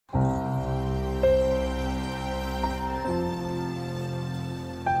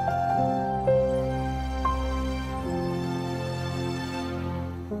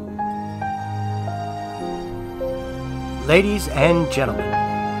Ladies and gentlemen,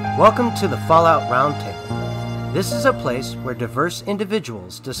 welcome to the Fallout Roundtable. This is a place where diverse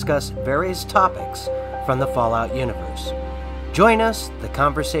individuals discuss various topics from the Fallout universe. Join us, the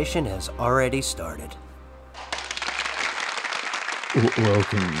conversation has already started.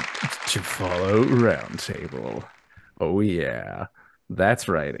 Welcome to Fallout Roundtable. Oh yeah, that's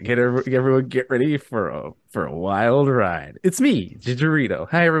right. Everyone get ready for a wild ride. It's me, Gingerino.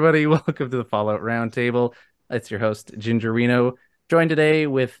 Hi everybody, welcome to the Fallout Roundtable. It's your host, Gingerino, joined today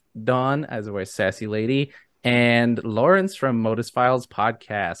with Dawn, as always, Sassy Lady, and Lawrence from Modus Files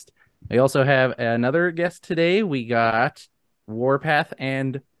podcast. We also have another guest today. We got Warpath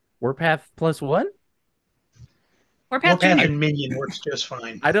and Warpath plus one? Warpath and Minion works just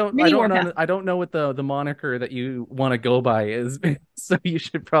fine. I don't know what the moniker that you want to go by is, so you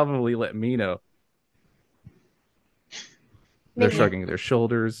should probably let me know. They're shrugging their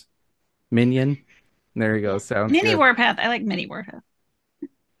shoulders. Minion. There you go. Sounds Mini good. Warpath. I like Mini Warpath.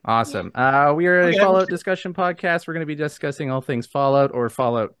 Awesome. We are a Fallout discussion podcast. We're going to be discussing all things Fallout or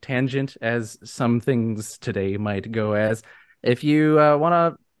Fallout tangent, as some things today might go as. If you want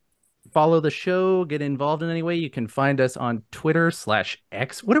to follow the show, get involved in any way, you can find us on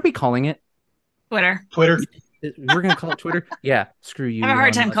Twitter/X. What are we calling it? Twitter. We're going to call it Twitter? Yeah, screw you. I have a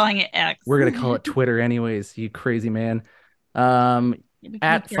hard time calling it X. We're going to call it Twitter anyways, you crazy man.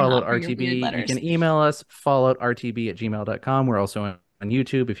 At Fallout RTB. You can email us, falloutrtb@gmail.com. We're also on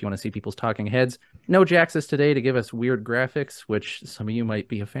YouTube if you want to see people's talking heads. No Jaxus today to give us weird graphics, which some of you might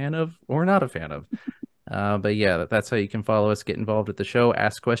be a fan of or not a fan of. But yeah, that's how you can follow us, get involved with the show,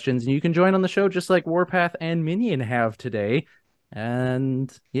 ask questions, and you can join on the show just like Warpath and Minion have today.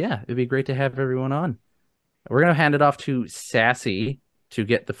 And yeah, it'd be great to have everyone on. We're going to hand it off to Sassy to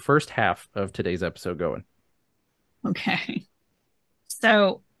get the first half of today's episode going. Okay.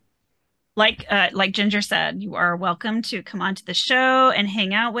 So, like Ginger said, you are welcome to come onto the show and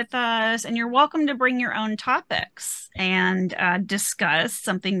hang out with us, and you're welcome to bring your own topics and discuss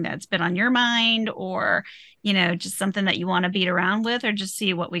something that's been on your mind, or just something that you want to beat around with, or just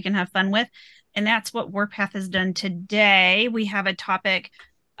see what we can have fun with. And that's what Warpath has done today. We have a topic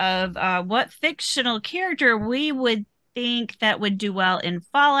of what fictional character we would think that would do well in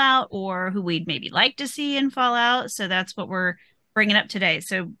Fallout, or who we'd maybe like to see in Fallout. So that's what we're bringing up today.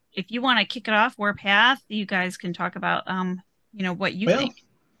 So if you want to kick it off, Warpath, you guys can talk about what you think.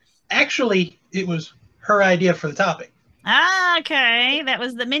 Actually, it was her idea for the topic. Okay, that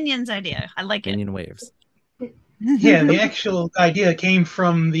was the Minions idea. I like Minion it. Waves. Yeah, the actual idea came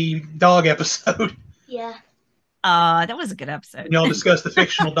from the dog episode. Yeah. That was a good episode. Y'all discussed the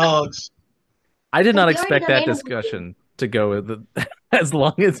fictional dogs. I did not expect that discussion to go as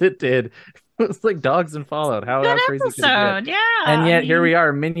long as it did. It's like dogs in Fallout. How crazy could it get? Yeah. And yet here we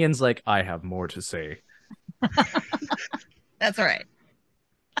are. Minions like, I have more to say. That's right.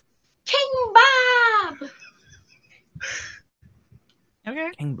 King Bob.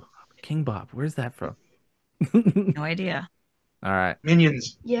 Okay. King Bob. Where's that from? No idea. All right.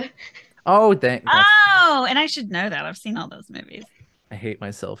 Minions. Yeah. Oh, and I should know that. I've seen all those movies. I hate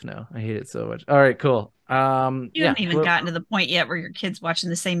myself now. I hate it so much. All right, cool. You haven't even gotten to the point yet where your kid's watching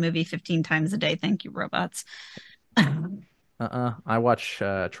the same movie 15 times a day. Thank you, robots. I watch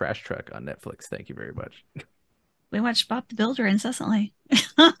Trash Truck on Netflix. Thank you very much. We watch Bob the Builder incessantly.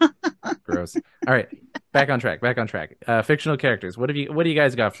 Gross. All right, back on track. Fictional characters. What do you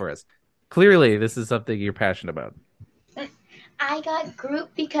guys got for us? Clearly, this is something you're passionate about. I got Groot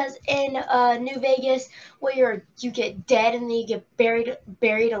because in New Vegas, where you get dead and then you get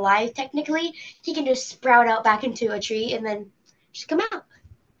buried alive, technically, he can just sprout out back into a tree and then just come out.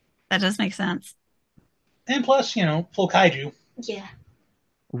 That does make sense. And plus, full kaiju. Yeah.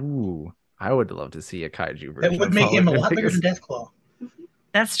 Ooh, I would love to see a kaiju version. That would make him a lot bigger than Deathclaw.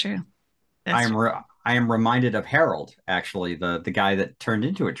 That's true. I am reminded of Harold, actually, the guy that turned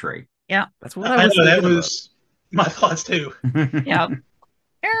into a tree. Yeah. That's what I was know. That was my thoughts too. Yeah.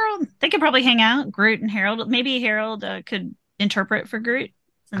 Harold, they could probably hang out. Groot and Harold. Maybe Harold could interpret for Groot.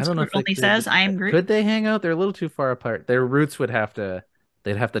 Since I don't know Groot only says, "I am Groot." Could they hang out? They're a little too far apart. Their roots they'd have to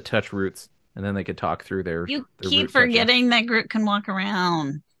touch roots, and then they could talk through their. You keep forgetting that Groot can walk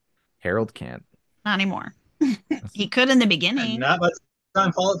around. Harold can't. Not anymore. He could in the beginning. And not by the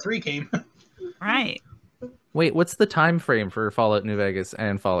time Fallout 3 came. Right. Wait, what's the time frame for Fallout New Vegas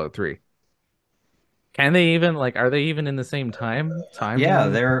and Fallout 3? Can they even are they even in the same time? Yeah,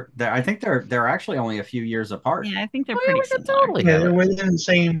 they're I think they're actually only a few years apart. Yeah, I think they're pretty similar. Yeah, they're within the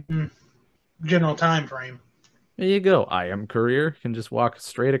same general time frame. There you go. I am Courier. Can just walk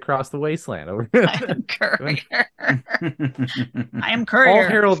straight across the wasteland over. I am Courier. I am Courier. All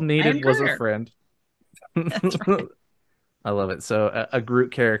Harold needed was a friend. That's right. I love it. So a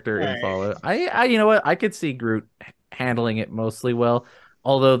Groot character in Right. Fallout. You know what? I could see Groot handling it mostly well.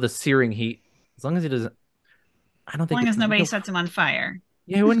 Although the searing heat, as long as he doesn't, I don't As think long as nobody he'll- sets him on fire.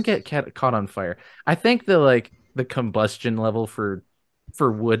 Yeah, he wouldn't get caught on fire. I think the combustion level for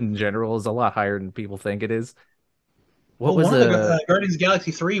wood in general is a lot higher than people think it is. What Well, was one of the the Guardians of the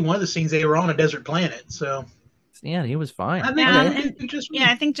Galaxy 3, one of the scenes they were on a desert planet, so Yeah, he was fine. I think Yeah, he and- did just Yeah,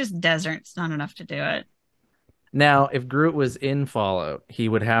 I think just desert's not enough to do it. Now, if Groot was in Fallout, he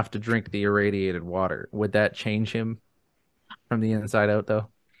would have to drink the irradiated water. Would that change him from the inside out, though?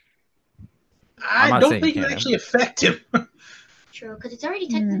 I'm I not don't saying think you it can. actually affect him. True, because it's already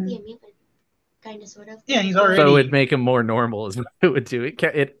technically a mutant, kind of, sort of. Yeah, he's already. So it would make him more normal, is what it would do. It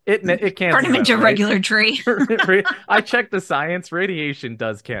cancels Turn him out, into a right? regular tree. I checked the science. Radiation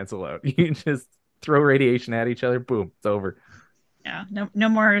does cancel out. You just throw radiation at each other. Boom, it's over. Yeah, no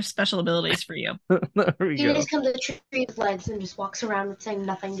more special abilities for you. There we He go. just comes to tree with legs and just walks around with saying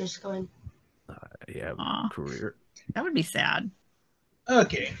nothing, just going. Yeah, Aw. career. That would be sad.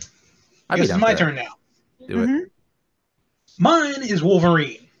 Okay, I'd be guess down it's my for that. turn now. Do it. Mhm. Mine is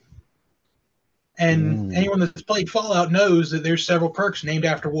Wolverine. And Ooh. anyone that's played Fallout knows that there's several perks named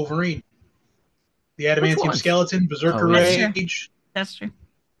after Wolverine. The Adamantium ones? Skeleton, Berserker Oh, yeah. Rage. That's true.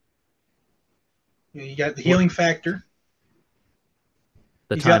 You got the healing factor.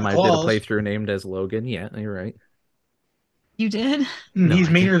 The He's got time I did a claws. playthrough named as Logan. Yeah, you're right. You did? No, He's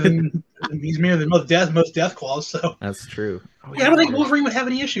I meaner than most death claws. So That's true. Oh, yeah, I don't think Wolverine would have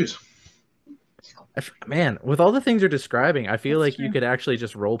any issues. Man, with all the things you're describing, I feel That's like you true. could actually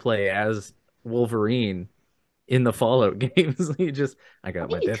just roleplay as Wolverine in the Fallout games. I got I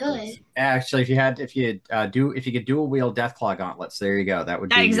my think you death could. gloves. Actually, if you could dual wield Deathclaw gauntlets, there you go. That would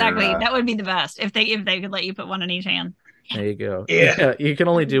be Yeah, exactly. Your, That would be the best if they could let you put one in each hand. There you go. Yeah. You can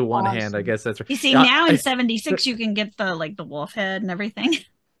only do one Awesome. hand. I guess that's right. You see, Yeah, now in 76 you can get the wolf head and everything.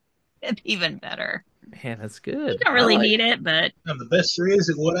 It's even better. Man, that's You good. don't really I like- need it, but I'm the best there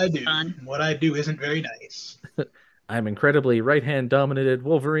is at what I do. Fun. And what I do isn't very nice. I'm incredibly right-hand dominated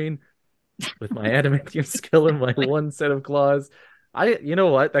Wolverine with my adamantium skill and my one set of claws. You know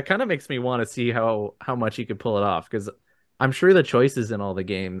what? That kind of makes me want to see how much you could pull it off, because I'm sure the choices in all the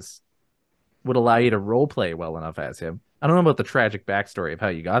games would allow you to role play well enough as him. I don't know about the tragic backstory of how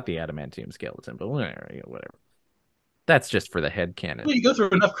you got the adamantium skeleton, but whatever. That's just for the headcanon. Well, you go through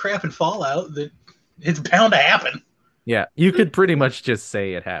enough crap in Fallout that it's bound to happen. Yeah, you could pretty much just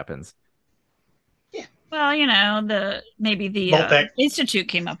say it happens. well, maybe the Voltec. Institute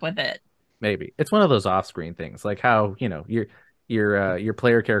came up with it. Maybe it's one of those off-screen things, like how your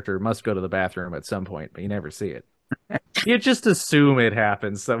player character must go to the bathroom at some point, but you never see it. You just assume it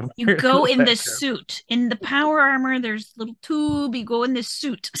happens somewhere. You go in the background. suit. In the power armor, there's a little tube. You go in this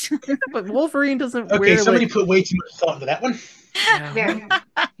suit. But Wolverine doesn't Okay, wear somebody like, put way too much thought into that one. Very.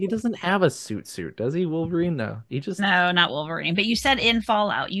 he doesn't have a suit, does he? Wolverine? No, he just No, not Wolverine. But you said in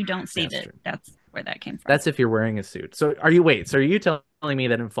Fallout, you don't see That's that. true. That's where that came from. that's if you're wearing a suit. So are you telling me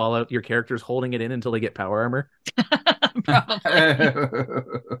that in Fallout your character's holding it in until they get power armor? Probably.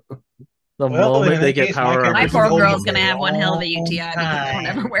 The Well, moment in they that get case, power my armor, My character's poor holding girl's it gonna a have one hell of a long UTI because I don't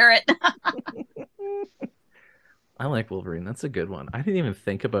time. ever wear it. I like Wolverine. That's a good one. I didn't even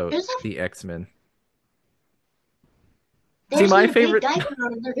think about There's a- the X-Men. They See, my actually have favorite- big diaper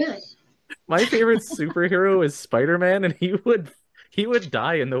on them, they're good. My favorite superhero is Spider-Man, and he would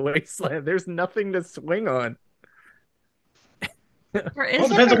die in the wasteland. There's nothing to swing on. Or Well, is it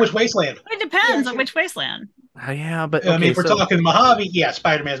depends it? on which wasteland. It depends Yeah, on which wasteland. Yeah, but I mean, okay, if we're so talking Mojave, yeah,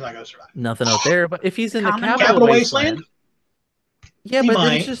 Spider-Man's not going to survive. nothing out there. But if he's in the Commonwealth? capital Capital wasteland, Wasteland? yeah, He but then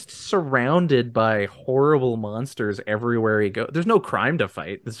might. he's just surrounded by horrible monsters everywhere he goes. There's no crime to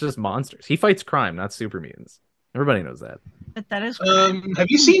fight. It's just monsters. He fights crime, not super mutants. Everybody knows that. But that is correct. Have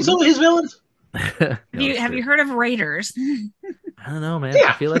you seen some of his villains? No, it's Have true. you heard of Raiders? I don't know, man. Yeah.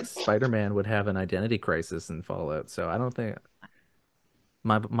 I feel like Spider-Man would have an identity crisis in Fallout, so I don't think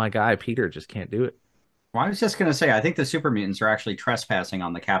my guy Peter just can't do it. Well, I was just going to say, I think the super mutants are actually trespassing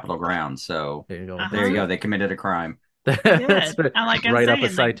on the Capitol grounds. So There you go. there you go. They committed a crime. That's Good. I like right up a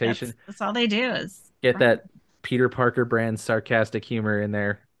saying, like, citation. that's all they do is Get that Peter Parker brand sarcastic humor in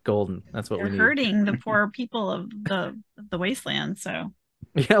there. Golden. That's what they're we need. hurting the poor people of the wasteland. So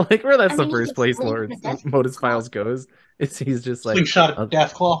Yeah, like where that's I the mean, first it's place like Lord the Death Modus Claw. Files goes. He's just like Slingshot uh, of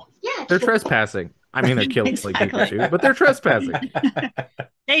Deathclaw. Yeah. they're trespassing. I mean, they're killing people Exactly. too, but they're trespassing.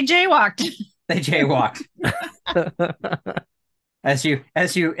 they jaywalked. They jaywalked as you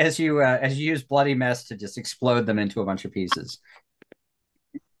use bloody mess to just explode them into a bunch of pieces.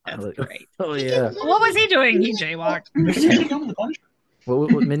 That's great. Oh He yeah. can What was he doing? He jaywalked. Maybe we should go with the Punisher.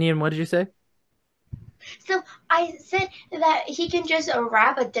 What Minion? What did you say? So I said that he can just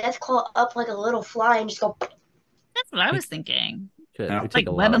wrap a Deathclaw up like a little fly and just go. That's what I was thinking. Yeah.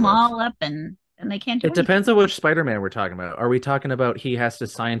 Like web them all up and they can't do It depends on which Spider-Man we're talking about. Are we talking about he has to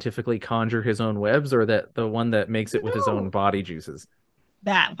scientifically conjure his own webs, or that the one that makes it with his own body juices?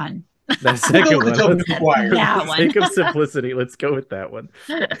 that one. That second one. That For one. the sake of simplicity, let's go with that one.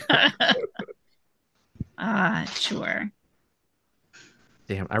 Sure.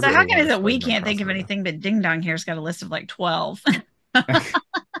 Damn. So how come is it we can't think of anything, but Ding Dong here's got a list of like 12?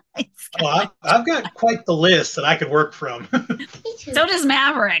 Well, I've got quite the list that I could work from. So does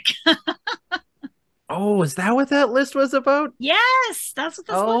Maverick. Oh, is that what that list was about? Yes, that's what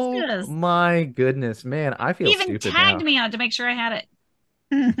this list is. Oh my goodness, man! I feel He even stupid tagged now. me on to make sure I had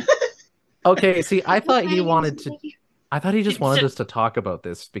it. Okay, see, I thought he wanted to. I thought he just wanted us to talk about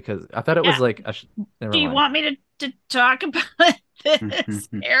this because I thought it was like a. Never Do you mind. want me to talk about this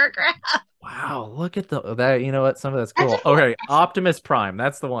paragraph? Wow, look at that. You know what? Some of that's cool. Okay, Optimus Prime.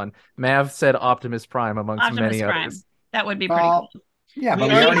 That's the one. Mav said Optimus Prime amongst Optimus many Prime. others. That would be pretty cool. Yeah, but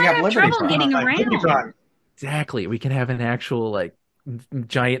We we already might have have Liberty trouble Prime. getting around. Liberty Prime. Exactly. We can have an actual like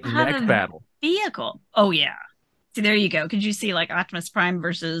giant Have mech a battle. Vehicle. Oh yeah. See, there you go. Could you see like Optimus Prime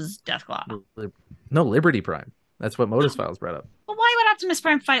versus Deathclaw? No, Liberty Prime. That's what Modus Files brought up. Well, why would Optimus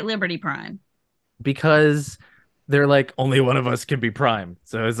Prime fight Liberty Prime? Because they're like, only one of us can be Prime.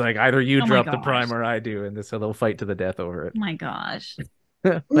 So it's like either you Oh my drop the gosh. Prime or I do, and so they'll fight to the death over it. Oh my gosh.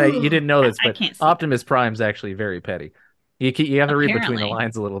 Like, you didn't know this, I but can't see Optimus Prime's actually very petty. You have to read between the Apparently.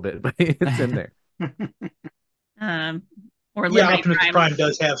 lines a little bit, but it's in there. Or Yeah, Liberty Optimus Prime. Prime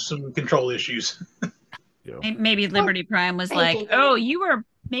does have some control issues. Maybe Liberty Prime was like, "Oh, you were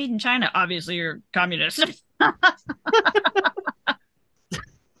made in China. Obviously, you're communist."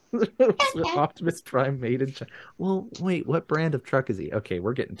 Optimus Prime made in China. Well, wait, what brand of truck is he? Okay,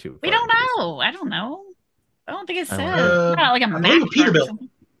 we're getting too. We far don't into this. know. I don't know. I don't think it I says. don't know. Like a I Mac believe truck or Peterbilt. something.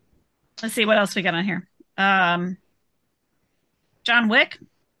 Let's see what else we got on here. John Wick,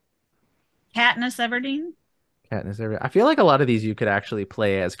 Katniss Everdeen. Katniss Everdeen. I feel like a lot of these you could actually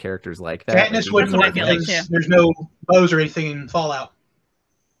play as characters like that. Katniss like, wouldn't what I work feel like, because too. there's no bows or anything in Fallout,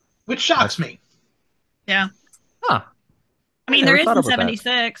 which shocks me. Yeah. Huh. I mean, never there is thought in about that.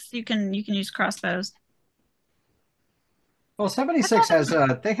 76. You can use crossbows. Well, 76 has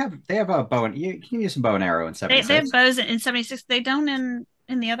they have a bow and you can use a bow and arrow in They 76. have bows in 76. They don't in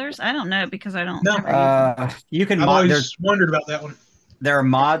the others. I don't know because I don't. No. ever use them. You can I've mod. always wondered about that one. There are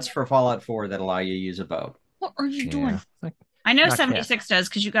mods for Fallout 4 that allow you to use a bow. What are you doing? Yeah. Like, I know not 76 does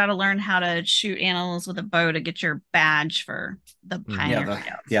because you got to learn how to shoot animals with a bow to get your badge for the Pioneer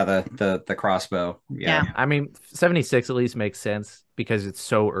Scouts. The crossbow. Yeah. I mean, 76 at least makes sense because it's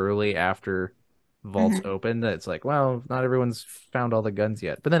so early after vaults open that it's like, well, not everyone's found all the guns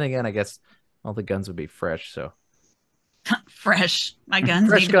yet. But then again, I guess all the guns would be fresh. So Fresh. My guns.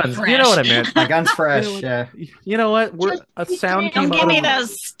 fresh need to be guns. fresh. You know what I meant. My gun's fresh. Yeah. You know what? A sound came Don't out give me of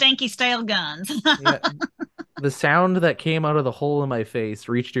those stinky stale guns. yeah, the sound that came out of the hole in my face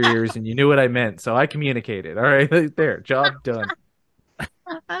reached your ears, and you knew what I meant. So I communicated. All right, there, job done.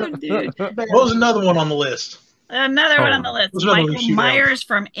 Oh, dude. What was another one on the list? Another one on the list. There's another one Michael shoot out. Myers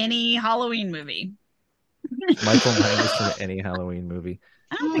from any Halloween movie. Michael Myers from any Halloween movie.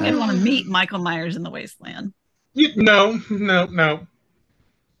 I don't think I'd want to meet Michael Myers in the Wasteland. No.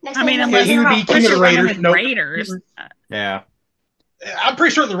 Next I mean, time unless he would be king of the you're running Raiders. with Nope. Raiders. Yeah. I'm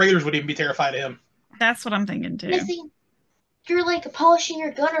pretty sure the Raiders would even be terrified of him. That's what I'm thinking too. Next thing, you're like polishing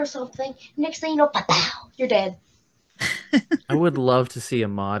your gun or something. Next thing you know, pow, you're dead. I would love to see a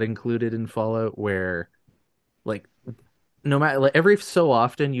mod included in Fallout where, like, no matter like, every so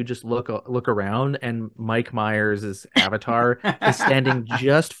often you just look around and Mike Myers' avatar is standing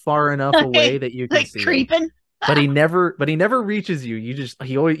just far enough away that you can Like see him. creeping. But he never reaches you.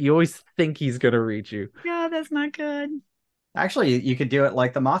 You always think he's gonna reach you. Yeah, that's not good. Actually, you could do it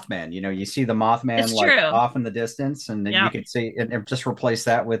like the Mothman. You know, you see the Mothman It's like true. off in the distance, and then Yeah. you could see and just replace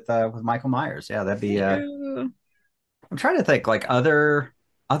that with Michael Myers. Yeah, that'd be. Ew. I'm trying to think like other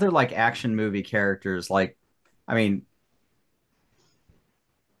like action movie characters. Like, I mean,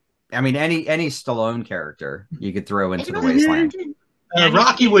 any Stallone character you could throw into the wasteland. Yeah,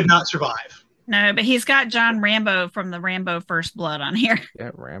 Rocky would not survive. No, but he's got John Rambo from the Rambo First Blood on here. Yeah,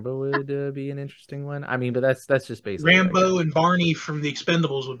 Rambo would be an interesting one. I mean, but that's just basically Rambo and Barney from the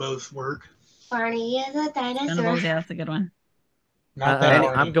Expendables would both work. Barney is a dinosaur. Expendables, yeah, that's a good one. Not that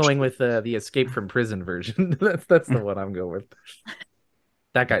Barney. I'm going with the Escape from Prison version. that's the one I'm going with.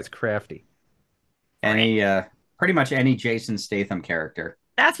 That guy's crafty. Pretty much any Jason Statham character.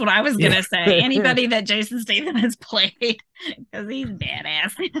 That's what I was gonna say. Anybody that Jason Statham has played, because he's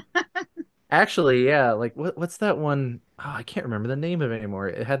badass. Actually, yeah, like what's that one? Oh, I can't remember the name of it anymore.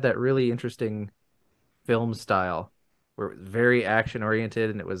 It had that really interesting film style where it was very action oriented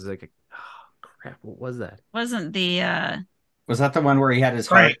and it was like oh crap, what was that? Wasn't the Was that the one where he had his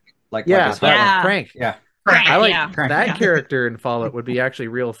Crank. heart like Yeah, his that heart? one, Yeah. Crank. Yeah. Crank? I like Yeah. Crank, that yeah. character in Fallout would be actually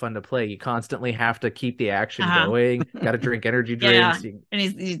real fun to play. You constantly have to keep the action going. Got to drink energy Yeah, drinks. and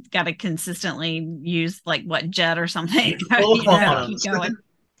he's got to consistently use like what jet or something. Full You know, clones. keep going.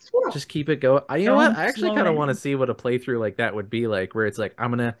 Just keep it going. You know Don't what? I actually slow kind of want to down. see what a playthrough like that would be like, where it's like I'm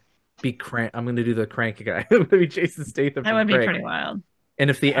gonna be Crank. I'm gonna do the Crank guy. I'm gonna be Jason Statham That from would be Crank. pretty wild. And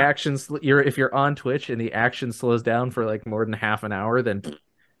if the Yeah. action if you're on Twitch and the action slows down for like more than half an hour, then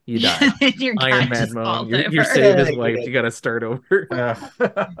you die. Your guy Iron Man just mode. falls Your over. save is Yeah, wiped. You got to start over.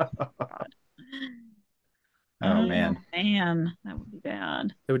 Oh man. Man, that would be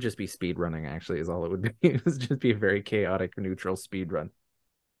bad. It would just be speed running. Actually, is all it would be. It would just be a very chaotic, neutral speed run.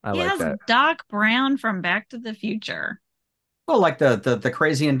 I He like has that. Doc Brown from Back to the Future. Well, like the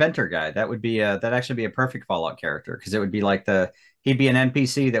crazy inventor guy. That would be that'd actually be a perfect Fallout character because it would be like he'd be an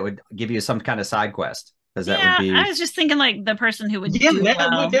NPC that would give you some kind of side quest because that would be I was just thinking like the person who would Yeah, do that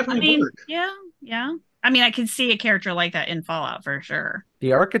well. would definitely work. Yeah. I mean, I could see a character like that in Fallout for sure.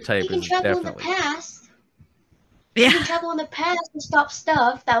 The archetype You can is travel in the definitely. past. You Yeah, can travel in the past and stop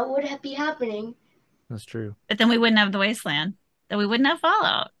stuff that would be happening. That's true. but then we wouldn't have the Wasteland. Then we wouldn't have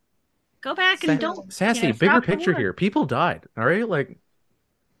Fallout. Go back and don't. Sassy, you know, bigger stop the picture war. here. People died. All right, like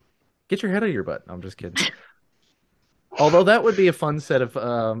get your head out of your butt. No, I'm just kidding. Although that would be a fun set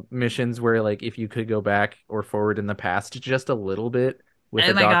of missions where, like, if you could go back or forward in the past just a little bit with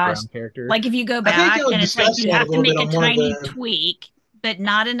Oh a my Doc gosh. Brown character. Like if you go I back think and it's like discussed you that have a to little make bit a on one of tiny the. tweak, but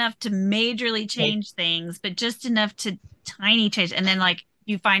not enough to majorly change things, but just enough to tiny change. And then like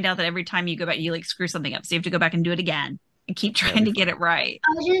you find out that every time you go back, you like screw something up. So you have to go back and do it again and keep trying to get it right.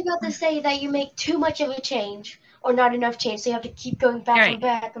 I was just about to say that you make too much of a change or not enough change, so you have to keep going back Right. and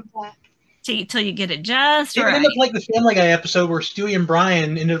back and back. Till you get it just It would right. end up like the Family Guy episode where Stewie and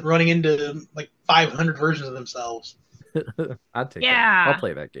Brian ended up running into like 500 versions of themselves. I'd take Yeah. that. I'll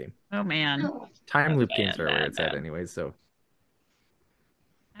play that game. Oh man. Time That's loop bad, games are where bad, it's at bad. anyway, so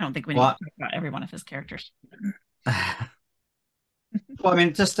I don't think we need to talk about every one of his characters. Well, I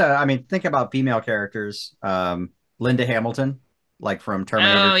mean, just think about female characters. Linda Hamilton, like from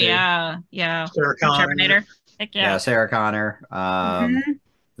Terminator Oh 2. yeah. Sarah From Connor. Terminator. Heck Yeah, yeah. Sarah Connor. Mhm.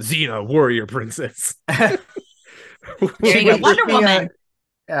 Xena, warrior princess. There you go. Wonder Woman.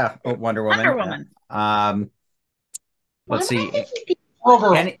 Yeah, Wonder Woman. Wonder Woman. Let's see.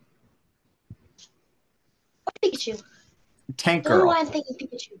 Rover. Any, Pikachu. Tank Don't know Girl. why I'm thinking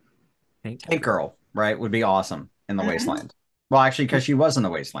Pikachu. Tank Girl, right, would be awesome in the Mhm. Wasteland. Well, actually, because she was in the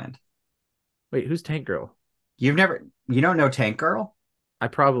Wasteland. Wait, who's Tank Girl? You don't know Tank Girl? I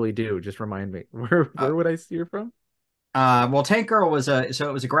probably do. Just remind me. Where would I see her from? Well, Tank Girl was it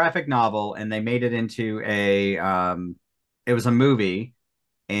was a graphic novel, and they made it into it was a movie,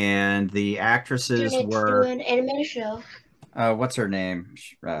 and the actresses Turn it to were an animated show. what's her name?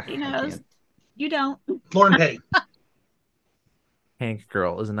 He knows. You don't. Lauren Petty. Tank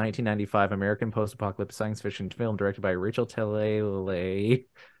Girl is a 1995 American post-apocalyptic science fiction film directed by Rachel Talalay,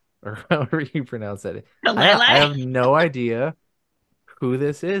 or however you pronounce it. I have no idea who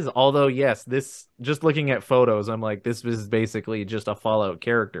this is. Although, yes, this just looking at photos, I'm like, this is basically just a Fallout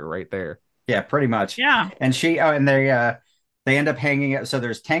character right there. Yeah, pretty much. Yeah. And they end up hanging out. So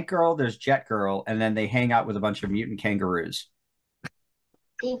there's Tank Girl, there's Jet Girl, and then they hang out with a bunch of mutant kangaroos.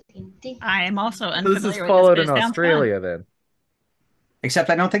 Ding, ding, ding. I am also So unfamiliar this is with Fallout this, in but it sounds Australia, then.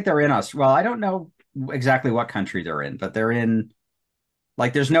 Except I don't think they're in us. Well, I don't know exactly what country they're in, but they're in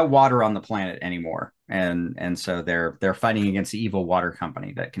like there's no water on the planet anymore. And so they're fighting against the evil water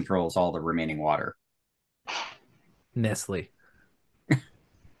company that controls all the remaining water. Nestle. This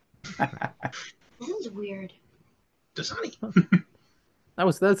is weird. Dasani.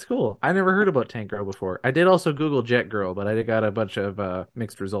 That's cool. I never heard about Tank Girl before. I did also Google Jet Girl, but I got a bunch of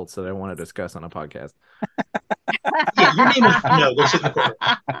mixed results that I want to discuss on a podcast. Yeah, your name is no. Go sit in the corner.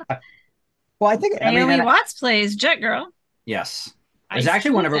 Well, I think Naomi Watts plays Jet Girl. Yes. I It's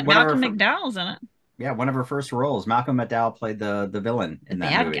actually one of her Malcolm McDowell's in it. Yeah, one of her first roles. Malcolm McDowell played the villain in The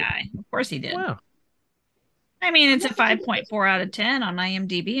that bad movie. guy. Of course he did. Wow. I mean, it's a 5.4 out of 10 on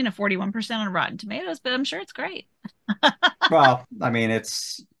IMDb and a 41% on Rotten Tomatoes, but I'm sure it's great. Well, I mean,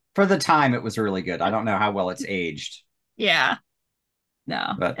 it's for the time it was really good. I don't know how well it's aged. Yeah.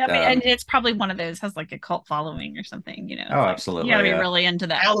 No. But, I mean, and it's probably one of those has like a cult following or something, you know. Oh, absolutely. You gotta be yeah. really into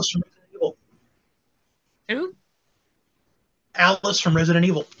that. Alice from Resident Evil. Who? Alice from Resident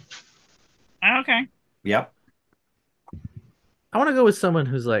Evil. Okay. Yep. I want to go with someone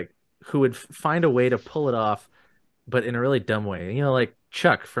who's like who would find a way to pull it off, but in a really dumb way. You know, like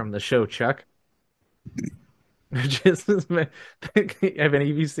Chuck from the show Chuck. Just have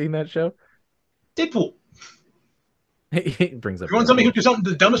any of you seen that show? Deadpool. He brings up. You want somebody who do something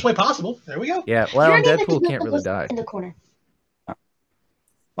the dumbest way possible? There we go. Yeah, well, Deadpool can't really die. In the corner.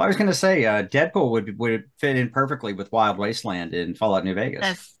 Well, I was going to say, Deadpool would fit in perfectly with Wild Wasteland in Fallout New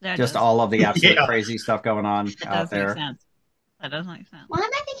Vegas. Just all of the absolute crazy stuff going on out there. That does make sense. Why am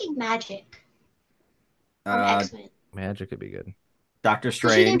I thinking magic? X-Men. Magic could be good. Doctor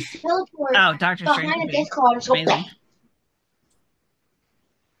Strange. Oh, Doctor Strange. Behind a desk cloud, so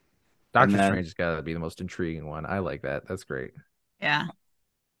Doctor Strange has got to be the most intriguing one. I like that. That's great. Yeah.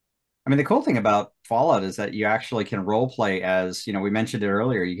 I mean, the cool thing about Fallout is that you actually can role play as, we mentioned it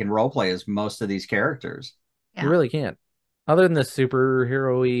earlier, you can role play as most of these characters. Yeah. You really can't. Other than the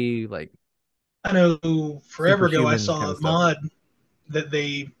superhero-y, like... I know forever ago I saw a mod that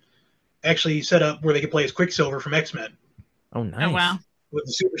they actually set up where they could play as Quicksilver from X-Men. Oh, nice. Oh, wow. With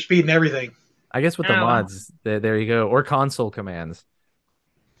the super speed and everything. I guess with the mods, there you go. Or console commands.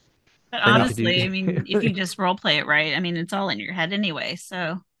 But honestly, I mean, if you just role play it right, I mean, it's all in your head anyway.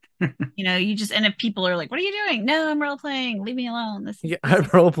 So, you just, and if people are like, what are you doing? No, I'm role playing. Leave me alone. I'm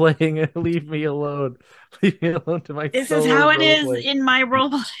role playing. Leave me alone. Leave me alone to my This is how it is in my role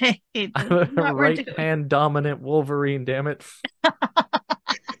play. I'm a right-hand dominant Wolverine, damn it.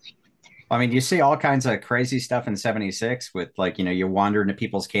 I mean, you see all kinds of crazy stuff in 76 with you wander into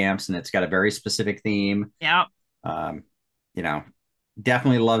people's camps and it's got a very specific theme. Yeah.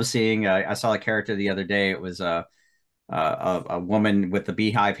 Definitely love seeing. I saw a character the other day. It was a woman with the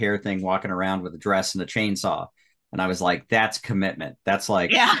beehive hair thing walking around with a dress and a chainsaw, and I was like, "That's commitment. That's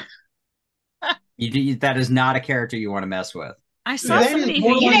like, yeah, that is not a character you want to mess with." I saw somebody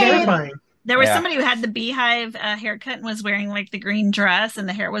who there was somebody who had the beehive haircut and was wearing like the green dress, and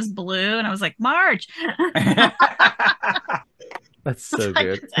the hair was blue, and I was like, Marge. That's so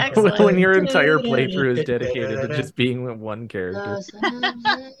good. When your entire playthrough is dedicated to just being one character.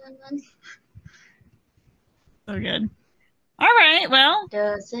 So good. All right. Well,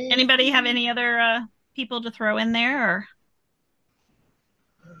 anybody have any other people to throw in there, or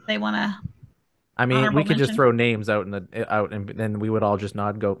they want to? I mean, we could just throw names out and then we would all just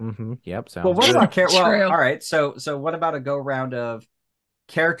nod, and go, yep, sounds well, what good. about all right. So what about a go round of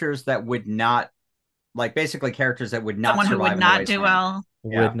characters that would not? Like basically characters that would not someone who would not do well.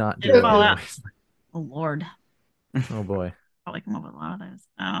 Would not do well. Oh Lord. Oh boy. Probably come up with a lot of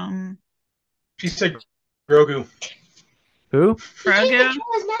those. She said Grogu. Who? Grogu.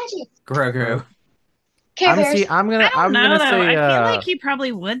 Grogu. Honestly, I'm gonna say I feel like he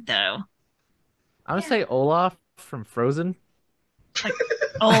probably would though. I'm gonna say Olaf from Frozen. Like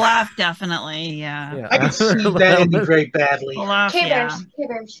Olaf, definitely, yeah. I could see that ending very badly. Olaf,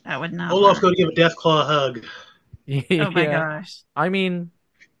 K-Bears. That would not. Olaf go to give a Deathclaw a hug. Yeah. Oh my gosh. I mean,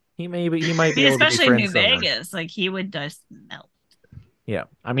 he might be especially able to be New Vegas, like he would just melt. Yeah,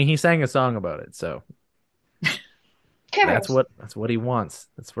 I mean, he sang a song about it, so that's what he wants.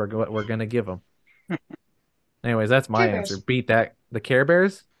 That's what we're gonna give him. Anyways, that's my answer. Beat that. The Care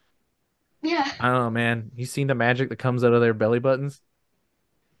Bears. Yeah. I don't know, man. You seen the magic that comes out of their belly buttons?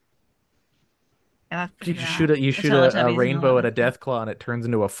 Yeah, you shoot a rainbow at a Deathclaw and it turns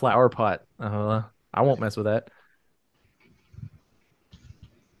into a flower pot. I won't mess with that.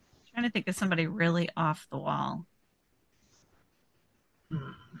 Trying to think of somebody really off the wall.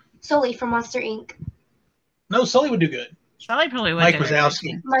 Sully from Monster Inc. No, Sully would do good. Sully probably would. Mike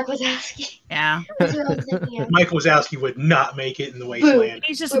Wazowski. Yeah. Mike Wazowski would not make it in the Wasteland.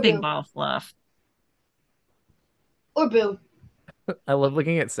 He's just a big ball of fluff. Or Boo. I love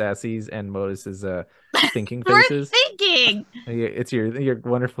looking at Sassy's and Modus's thinking faces. We're thinking. It's your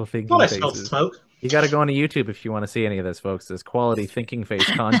wonderful thinking I faces. smell smoke. You got to go onto YouTube if you want to see any of this, folks. This quality thinking face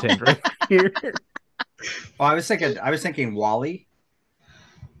content right here. Well, I was thinking Wally.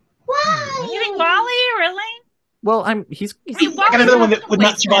 Why? You think Wally? Really? Well, he's another one that would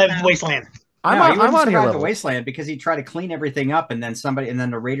not survive the Wasteland. I'm on here the Wasteland because he'd try to clean everything up, and then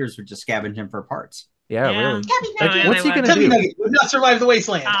the raiders would just scavenge him for parts. Yeah, really. Like, what's he gonna do? Would not survive the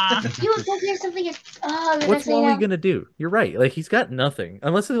Wasteland. What's Wally gonna do? You're right. Like he's got nothing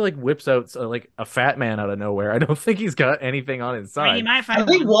unless he like whips out like a fat man out of nowhere. I don't think he's got anything on his side. I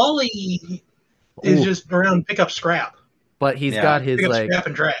think Wally is just around pick up scrap. But he's got his scrap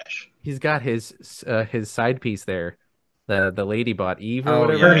and trash. He's got his side piece there, the lady bot Eve or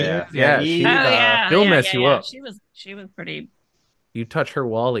whatever. She'll mess you up. She was pretty. You touch her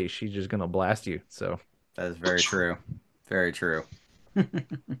Wally, she's just gonna blast you. So that is very true, very true.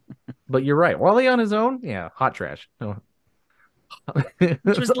 But you're right, Wally on his own, hot trash. No.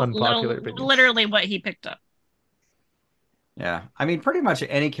 Which was unpopular opinion. literally what he picked up. Yeah, I mean, pretty much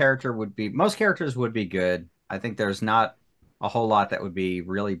any character would be. Most characters would be good. I think there's not a whole lot that would be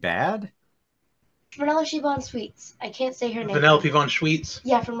really bad. Vanellope Von Sweets. I can't say her name. Vanellope Von Sweets.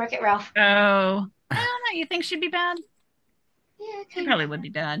 Yeah, from Wreck-It Ralph. Oh, I don't know. You think she'd be bad? Yeah, She probably would be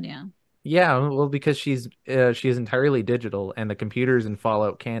bad. Yeah. Yeah, well, because she's entirely digital, and the computers in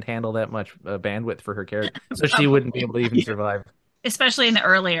Fallout can't handle that much bandwidth for her character, so she wouldn't be able to even survive. Especially in the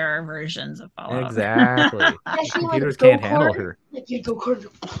earlier versions of Fallout. Exactly. Computers can't handle her.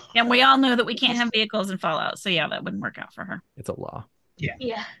 And we all know that we can't have vehicles in Fallout, so yeah, that wouldn't work out for her. It's a law.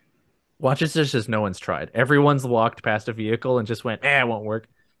 Yeah. Watch, it's just no one's tried. Everyone's walked past a vehicle and just went, it won't work.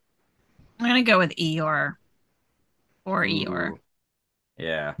 I'm gonna go with Eeyore. Or Eeyore.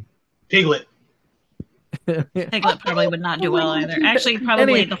 Yeah. Piglet. Piglet probably would not do well either. Actually,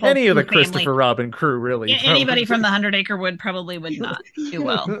 probably the whole any of the family. Christopher Robin crew, really. Anybody from the 100 Acre Wood probably would not do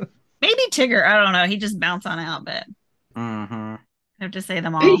well. Maybe Tigger. I don't know. He just bounced on out, but Mm-hmm. I have to say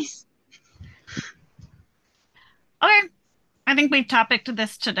them all. Okay. I think we've topicked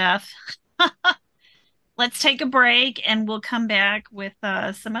this to death. Let's take a break and we'll come back with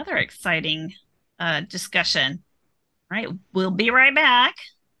some other exciting discussion. All right. We'll be right back.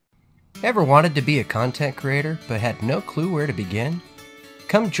 Ever wanted to be a content creator but had no clue where to begin?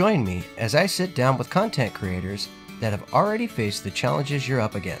 Come join me as I sit down with content creators that have already faced the challenges you're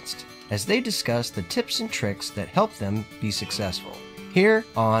up against, as they discuss the tips and tricks that help them be successful. Here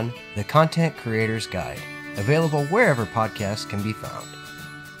on The Content Creator's Guide, available wherever podcasts can be found.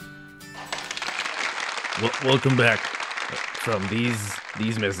 Welcome back from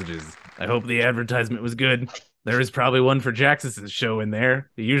these messages. I hope the advertisement was good. There is probably one for Jaxus's show in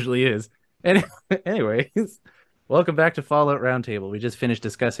there. It usually is. Anyways, welcome back to Fallout Roundtable. We just finished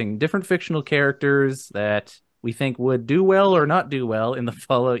discussing different fictional characters that we think would do well or not do well in the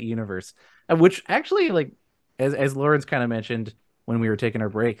Fallout universe. Which actually, like, as Lawrence kind of mentioned when we were taking our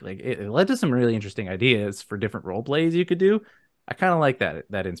break, like it led to some really interesting ideas for different role plays you could do. I kind of like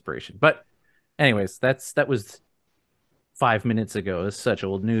that inspiration. But anyways, that was 5 minutes ago. It's such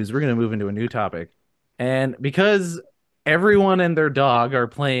old news. We're going to move into a new topic. And because everyone and their dog are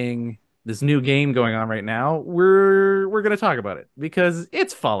playing this new game going on right now, we're going to talk about it because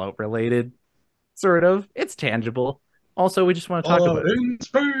it's Fallout related, sort of. It's tangible. Also, we just want to talk about it. In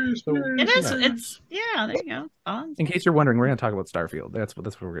space. It is. It's there you go. In case you're wondering, we're going to talk about Starfield. That's what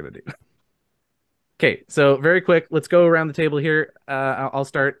we're going to do. Okay, so very quick, let's go around the table here. I'll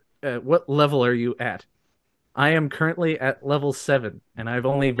start. What level are you at? I am currently at level 7, and I've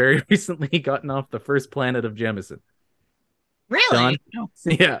only very recently gotten off the first planet of Jemison. Really? Don? Oh.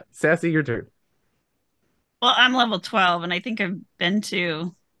 Yeah, Sassy, your turn. Well, I'm level 12, and I think I've been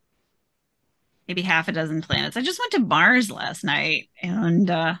to maybe half a dozen planets. I just went to Mars last night and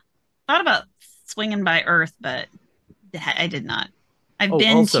thought about swinging by Earth, but I did not. I've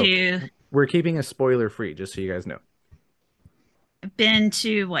been to... We're keeping a spoiler free, just so you guys know. I've been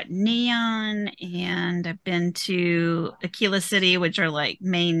to Neon, and I've been to Aquila City, which are like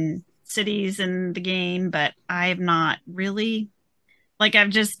main cities in the game, but I've not really, I've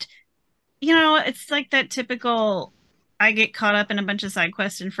just, it's like that typical, I get caught up in a bunch of side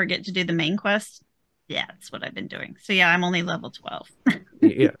quests and forget to do the main quest. Yeah, that's what I've been doing. So yeah, I'm only level 12.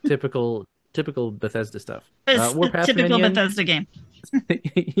 Yeah, typical Bethesda stuff. Warpath typical Minion. Bethesda game.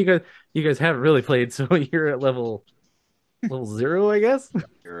 you guys haven't really played, so you're at level 0, I guess.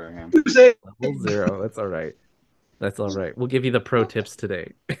 Level 0. That's all right. That's all right. We'll give you the pro tips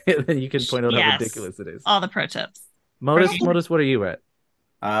today. Then you can point out how ridiculous it is. All the pro tips. Modus, what are you at?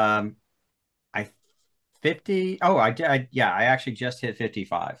 I 50. Oh, I actually just hit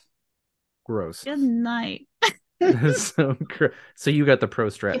 55. Gross. Good night. So you got the pro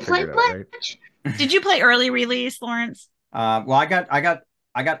strat figured out, right? Did you play early release, Lawrence? Well, I got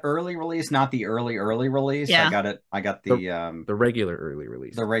early release, not the early release. Yeah. I got the regular early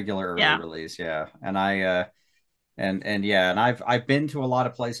release. The regular early release, yeah. And I've been to a lot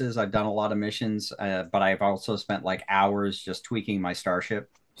of places. I've done a lot of missions, but I've also spent like hours just tweaking my starship.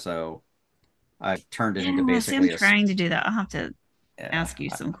 So I've turned it into basically. I'm trying to do that. I'll have to ask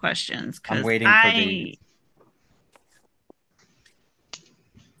you some questions. I'm waiting for the.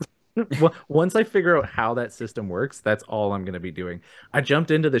 Well, once I figure out how that system works, that's all I'm going to be doing. I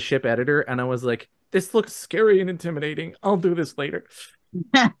jumped into the ship editor and I was like, this looks scary and intimidating. I'll do this later.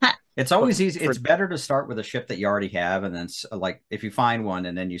 It's always easy. It's better to start with a ship that you already have. And then like if you find one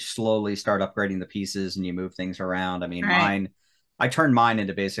and then you slowly start upgrading the pieces and you move things around. I mean, I turned mine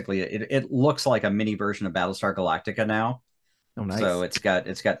into basically, it looks like a mini version of Battlestar Galactica now. Oh, nice. So it's got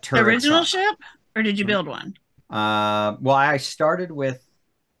turrets. The original ship, or did you build one? Well, I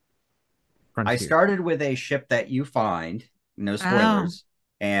Frontier. started with a ship that you find, no spoilers,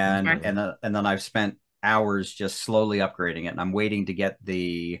 and Okay. and then I've spent hours just slowly upgrading it, and I'm waiting to get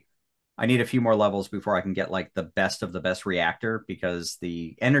I need a few more levels before I can get like the best of the best reactor, because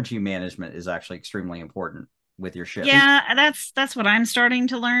the energy management is actually extremely important with your ship. Yeah, that's what I'm starting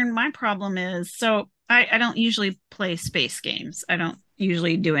to learn. My problem is, so I don't usually play space games. I don't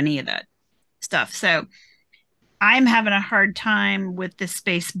usually do any of that stuff. So I'm having a hard time with the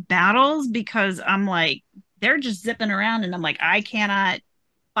space battles because I'm like, they're just zipping around and I'm like, I cannot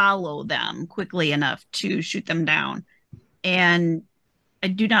follow them quickly enough to shoot them down. And I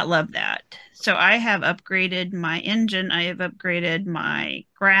do not love that. So I have upgraded my engine, I have upgraded my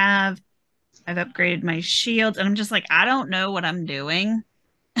grav, I've upgraded my shields, and I'm just like, I don't know what I'm doing,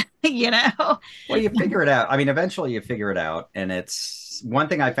 you know? Well, you figure it out. I mean, eventually you figure it out. And it's one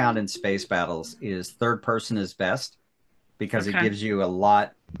thing I found in space battles is third person is best, because it Okay. gives you a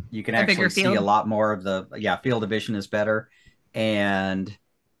lot. You can actually see field. a lot more of field of vision is better. And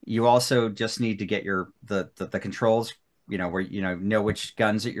you also just need to get the controls, where know which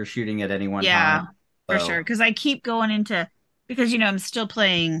guns that you're shooting at any one time. For sure. Because I keep going into, because I'm still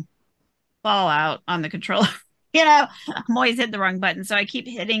playing Fallout on the controller. I'm always hitting the wrong button. So I keep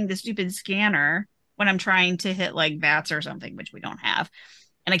hitting the stupid scanner when I'm trying to hit like VATS or something, which we don't have.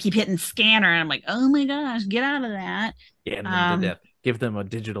 And I keep hitting scanner and I'm like, oh my gosh, get out of that. Yeah, them to death. Give them a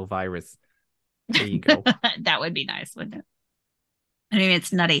digital virus. There you go. That would be nice, wouldn't it? I mean,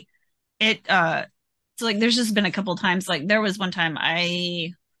 it's nutty. So like there's just been a couple times, like there was one time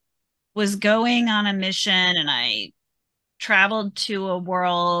I was going on a mission and I traveled to a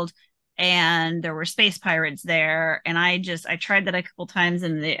world and there were space pirates there, and I tried that a couple times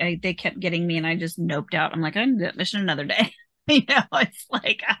and they kept getting me and I just noped out. I'm like, I can do that mission another day. It's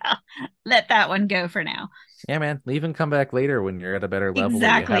like, I'll let that one go for now. Yeah, man, leave and come back later when you're at a better level.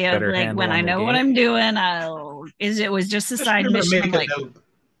 Exactly. Better like when I know what I'm doing, it was just a side mission. I'm like, do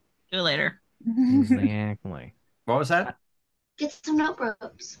it later. Exactly. What was that? Get some note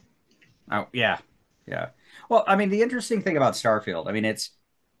ropes. Oh, yeah. Well, I mean, the interesting thing about Starfield, I mean,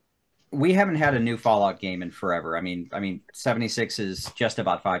 we haven't had a new Fallout game in forever. I mean, 76 is just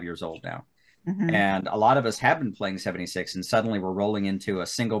about 5 years old now. Mm-hmm. And a lot of us have been playing 76, and suddenly we're rolling into a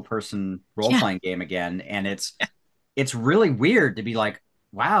single person role-playing game again. And it's really weird to be like,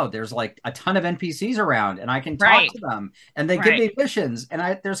 wow, there's like a ton of NPCs around and I can talk to them and they give me missions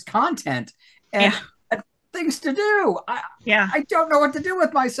and there's content and things to do. I don't know what to do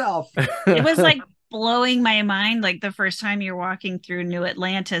with myself. It was like blowing my mind, like the first time you're walking through New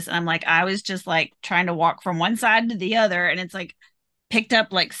Atlantis. And I'm like, I was just like trying to walk from one side to the other. And it's like picked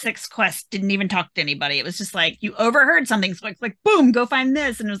up like 6 quests, didn't even talk to anybody. It was just like you overheard something. So it's like, boom, go find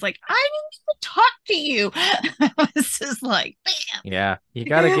this. And it was like, I need to talk to you. It was just like, bam. Yeah, you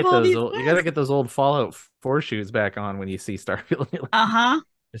gotta get those old Fallout 4 shoes back on when you see Starfield.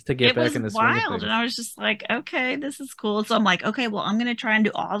 Just to get back in the swing of things. And I was just like, okay, this is cool. So I'm like, okay, well, I'm gonna try and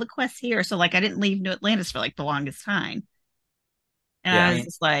do all the quests here. So like I didn't leave New Atlantis for like the longest time. And I was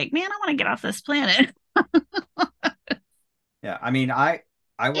just like, man, I want to get off this planet. Yeah, I mean, I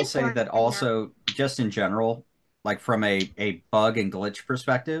will say that also, just in general, like from a bug and glitch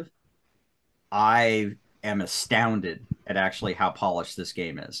perspective, I am astounded at actually how polished this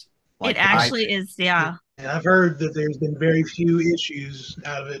game is. Like, it actually is, yeah. And I've heard that there's been very few issues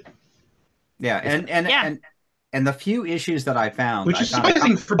out of it. Yeah, and the few issues that I found, which is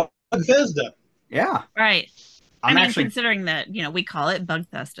surprising for Bethesda. Yeah, right. I mean, considering that, we call it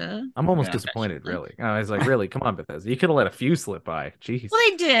Bethesda. I'm almost disappointed, really. I was like, really, come on, Bethesda. You could have let a few slip by. Jeez. Well,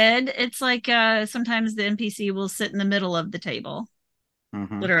 they did. It's like sometimes the NPC will sit in the middle of the table.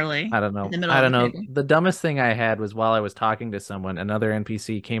 Mm-hmm. Literally. I don't know. I don't know. The dumbest thing I had was while I was talking to someone, another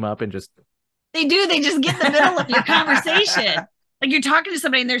NPC came up and just... They do. They just get in the middle of your conversation. Like you're talking to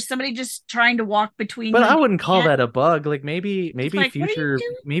somebody and there's somebody just trying to walk between. But I wouldn't call that a bug. Like maybe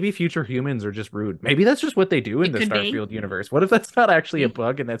future humans are just rude. Maybe that's just what they do in the Starfield universe. What if that's not actually a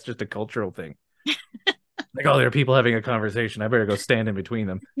bug and that's just a cultural thing? Like, oh, there are people having a conversation. I better go stand in between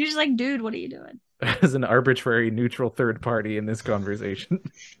them. You're just like, dude, what are you doing? As an arbitrary neutral third party in this conversation.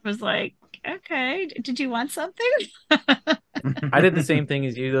 I was like, okay, did you want something? I did the same thing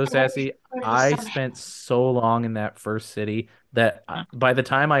as you though, Sassy. I spent so long in that first city that by the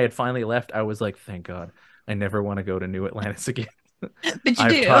time I had finally left, I was like, thank God, I never want to go to New Atlantis again. But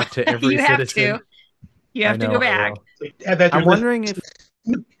I've talked to every citizen. You have to go back. I'm wondering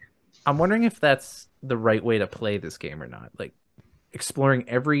if that's the right way to play this game or not. Like exploring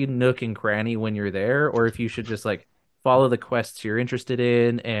every nook and cranny when you're there, or if you should just like follow the quests you're interested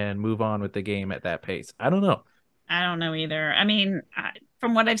in and move on with the game at that pace. I don't know. I don't know either. I mean,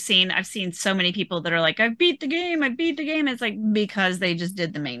 from what I've seen so many people that are like, I beat the game. It's like because they just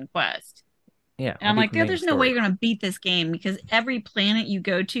did the main quest. Yeah. And I'm like, yeah, there's no way you're going to beat this game because every planet you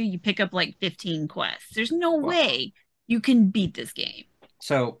go to, you pick up like 15 quests. There's no way you can beat this game.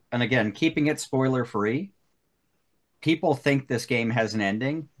 So, and again, keeping it spoiler free, people think this game has an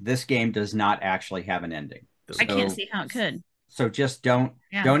ending. This game does not actually have an ending. I can't see how it could. So just don't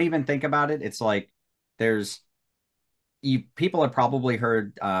even think about it. It's like people have probably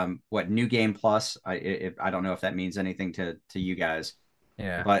heard what New Game Plus. I don't know if that means anything to you guys.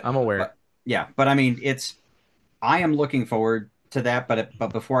 Yeah, but I'm aware. But I mean, I am looking forward to that.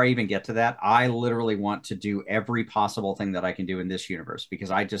 But before I even get to that, I literally want to do every possible thing that I can do in this universe because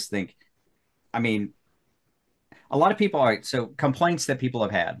I just think, I mean, a lot of people are so complaints that people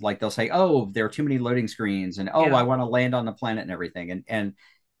have had, like they'll say, "Oh, there are too many loading screens," and "Oh, I want to land on the planet and everything." And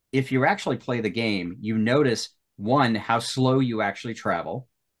if you actually play the game, you notice one how slow you actually travel.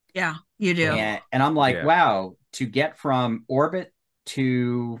 Yeah, you do. And I'm like, wow, to get from orbit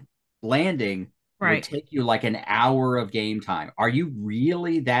to landing would take you like an hour of game time. Are you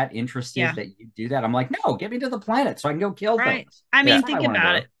really that interested that you do that? I'm like, no, get me to the planet so I can go kill things. I mean, think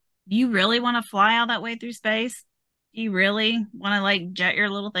about it. You really want to fly all that way through space? You really want to like jet your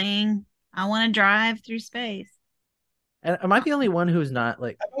little thing? I want to drive through space. And am I the only one who's not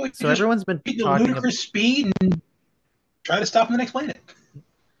like? So everyone's been talking ludicrous speed and try to stop on the next planet.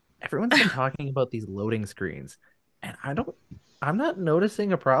 Everyone's been talking about these loading screens, and I'm not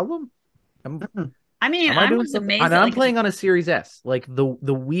noticing a problem. I mean, I was amazed. And I'm playing on a Series S, like the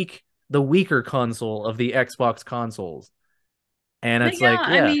weaker console of the Xbox consoles. And it's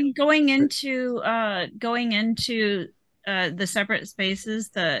I mean, going into the separate spaces,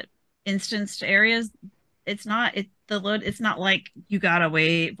 the instanced areas, it's not like you gotta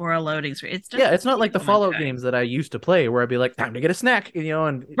wait for a loading screen. It's not like the Fallout games that I used to play where I'd be like, time to get a snack,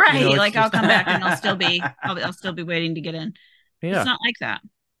 and like I'll come back and I'll still be waiting to get in. Yeah. It's not like that.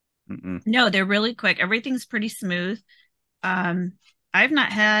 No, they're really quick. Everything's pretty smooth. I've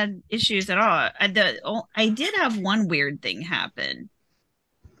not had issues at all. I did have one weird thing happen.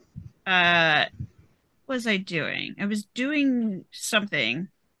 What was I doing? I was doing something.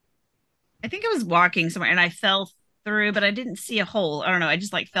 I think I was walking somewhere and I fell through, but I didn't see a hole. I don't know. I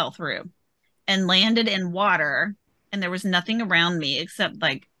just like fell through and landed in water, and there was nothing around me except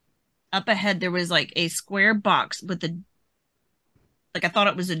like up ahead there was like a square box with I thought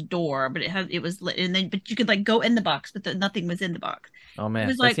it was a door, but it was lit, and then but you could like go in the box, but nothing was in the box. Oh man,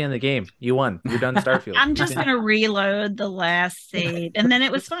 that's the end of the game. You won. You're done Starfield. I'm just gonna reload the last save, and then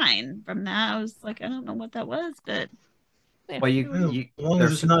it was fine. From that, I was like, I don't know what that was, but well, as long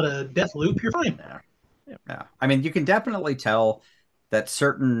as it's not a death loop, you're fine. Yeah, I mean, you can definitely tell that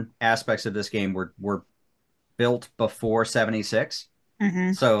certain aspects of this game were built before 76.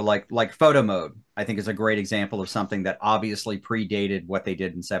 So like photo mode, I think is a great example of something that obviously predated what they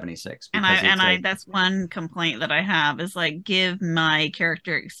did in 76. And that's one complaint that I have is like, give my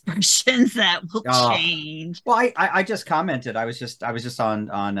character expressions that will change. Well, I just commented. I was just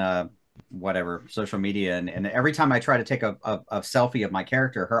on whatever social media, and every time I try to take a selfie of my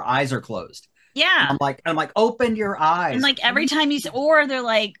character, her eyes are closed. Yeah, and I'm like, open your eyes. And like every time they're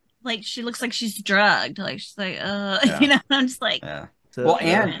like she looks like she's drugged. Like she's like, I'm just like, well,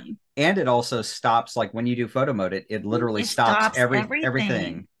 and it also stops, like when you do photo mode, it literally stops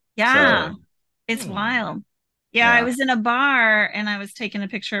everything. Yeah, so, it's wild. Yeah, I was in a bar and I was taking a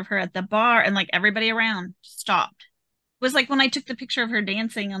picture of her at the bar, and like everybody around stopped. It was like when I took the picture of her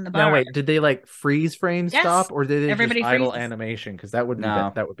dancing on the bar. No, wait, did they like freeze frame stop, or did they everybody just idle animation? Because that would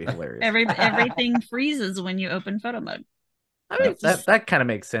be hilarious. Everything freezes when you open photo mode. I mean, that kind of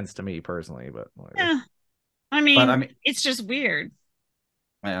makes sense to me personally, but whatever. Yeah, I mean, it's just weird.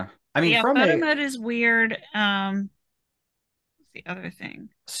 Yeah, I mean, photo mode is weird. What's the other thing?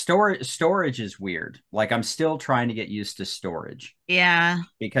 Storage is weird. Like I'm still trying to get used to storage. Yeah,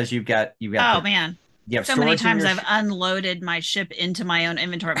 because you've got. Oh man, you have so many times I've unloaded my ship into my own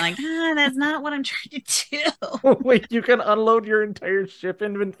inventory. I'm like, that's not what I'm trying to do. Wait, you can unload your entire ship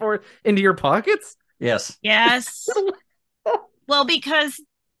inventory into your pockets? Yes. Yes. Well, because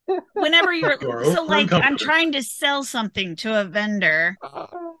whenever I'm trying to sell something to a vendor,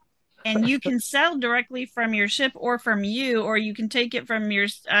 and you can sell directly from your ship or from you, or you can take it from your,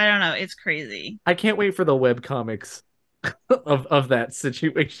 I don't know, it's crazy. I can't wait for the webcomics of that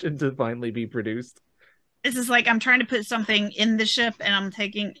situation to finally be produced. This is like I'm trying to put something in the ship and I'm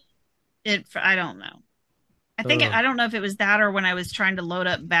taking it I don't know. I don't know if it was that or when I was trying to load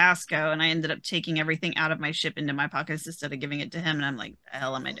up Vasco and I ended up taking everything out of my ship into my pockets instead of giving it to him, and I'm like, the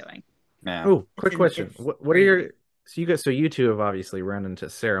hell am I doing? Oh, quick question. What are So you two have obviously run into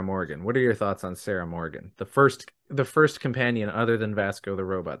Sarah Morgan. What are your thoughts on Sarah Morgan, the first companion other than Vasco the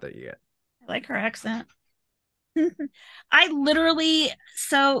robot that you get? I like her accent. I literally,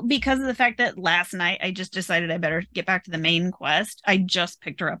 so because of the fact that last night I just decided I better get back to the main quest, I just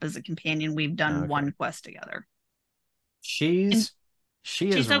picked her up as a companion. We've done one quest together. She's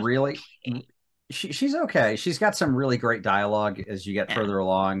really okay. she's okay. She's got some really great dialogue as you get further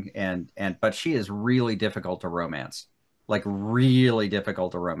along, but she is really difficult to romance. Like really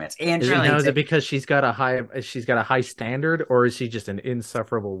difficult to romance. And is it because she's got a high standard, or is she just an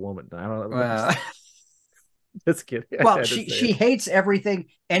insufferable woman? I don't know. Just kidding. Well, she hates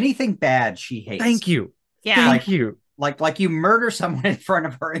anything bad she hates. Thank you. Yeah. Thank you. Like you murder someone in front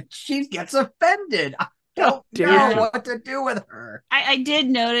of her and she gets offended. I don't know what to do with her. I did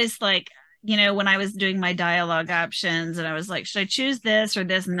notice, like, when I was doing my dialogue options and I was like, should I choose this or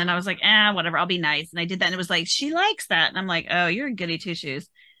this? And then I was like, whatever, I'll be nice. And I did that and it was like, she likes that. And I'm like, oh, you're a goody two shoes.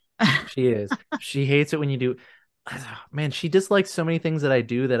 She is. She hates it when you do. Man, she dislikes so many things that I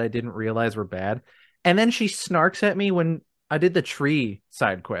do that I didn't realize were bad. And then she snarks at me when I did the tree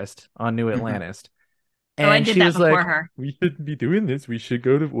side quest on New Atlantis. And I did she that was before like, her. We shouldn't be doing this. We should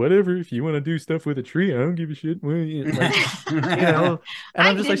go to whatever. If you want to do stuff with a tree, I don't give a shit. Like, and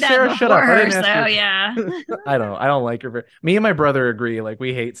I'm just like, Sarah, shut up. I didn't ask yeah. I don't like her. Me and my brother agree. Like,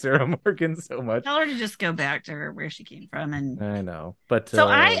 we hate Sarah Morgan so much. Tell her to just go back to where she came from. And I know, but so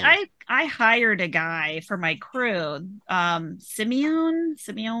I hired a guy for my crew, Simeon,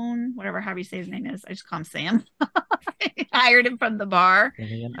 whatever, how you say his name is. I just call him Sam. I hired him from the bar.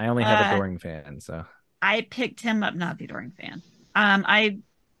 I only have a Adoring fan, so I picked him up, not the Adoring fan. I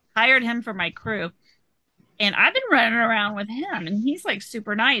hired him for my crew, and I've been running around with him, and he's like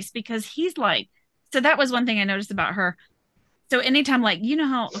super nice because he's like, so that was one thing I noticed about her. So anytime, like,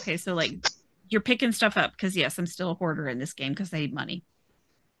 how, okay, so like you're picking stuff up because yes, I'm still a hoarder in this game because I need money.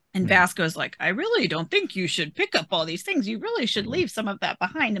 And Vasco's like, I really don't think you should pick up all these things. You really should leave some of that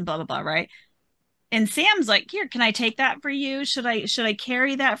behind and blah, blah, blah, right? And Sam's like, here, can I take that for you? Should I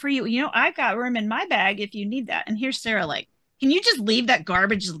carry that for you? I've got room in my bag if you need that. And here's Sarah like, can you just leave that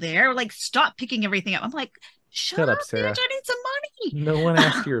garbage there? Like, stop picking everything up. I'm like, shut up, Sarah. Bitch, I need some money. No one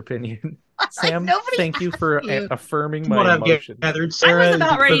asked your opinion. Sam, thank you for affirming my emotion. I was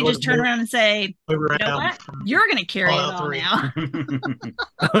about ready to just turn around and say, you know what? You're going to carry it all now.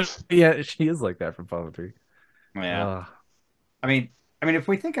 Yeah, she is like that from Fallout 3. Yeah. I mean, if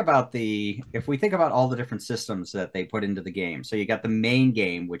we think about all the different systems that they put into the game, so you got the main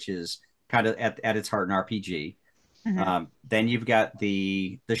game, which is kind of at its heart an RPG. Mm-hmm. Then you've got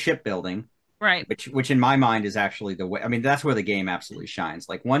the shipbuilding, right? Which in my mind is actually the way. I mean, that's where the game absolutely shines.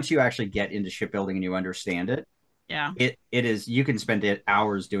 Like once you actually get into shipbuilding and you understand it, yeah, it is. You can spend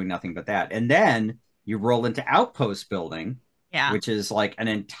hours doing nothing but that, and then you roll into outpost building. Yeah. Which is like an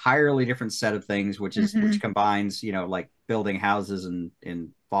entirely different set of things, which combines, like building houses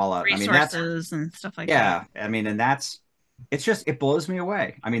in Fallout. Resources and stuff like that. Yeah. I mean, and it blows me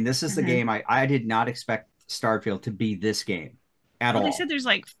away. I mean, this is the game I did not expect Starfield to be this game at all. They said there's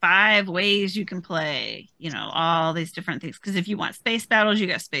like 5 ways you can play, all these different things. Because if you want space battles, you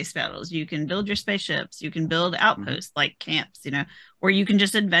got space battles. You can build your spaceships. You can build outposts like camps, or you can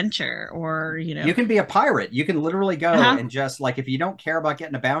just adventure, or you can be a pirate. You can literally go and just like, if you don't care about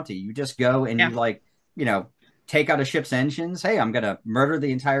getting a bounty, you just go and you take out a ship's engines. Hey, I'm gonna murder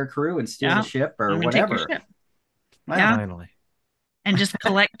the entire crew and steal the ship or whatever. Ship. Finally. And just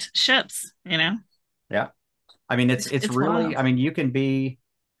collect ships. Yeah. I mean, it's really wild. I mean, you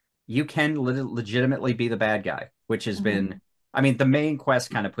can legitimately be the bad guy, which has been. I mean, the main quest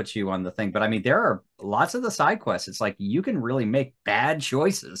kind of puts you on the thing, but I mean, there are lots of the side quests. It's like you can really make bad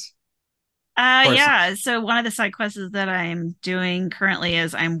choices. Yeah. So one of the side quests that I'm doing currently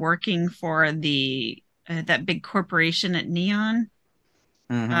is I'm working for the that big corporation at Neon.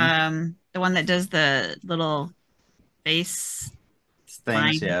 The one that does the little face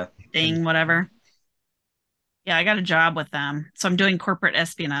things, whatever. Yeah, I got a job with them, so I'm doing corporate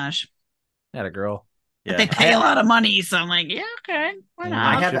espionage. Had a girl. But they pay a lot of money, so I'm like, yeah, okay, why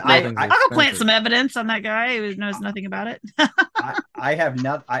not? I'll go plant some evidence on that guy who knows nothing about it. I have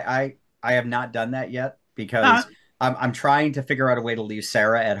not done that yet because I'm trying to figure out a way to leave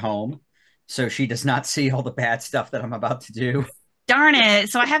Sarah at home so she does not see all the bad stuff that I'm about to do. Darn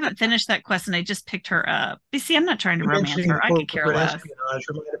it! So I haven't finished that quest, and I just picked her up. You see, I'm not trying to romance her. I could care less. Espionage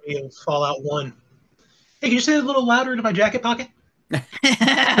reminded me of Fallout 1. Hey, can you say it a little louder into my jacket pocket?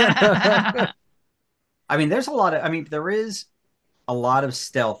 I mean, there is a lot of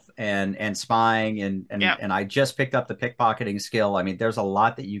stealth and spying and I just picked up the pickpocketing skill. I mean, there's a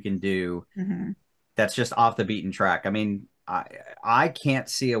lot that you can do that's just off the beaten track. I mean, I can't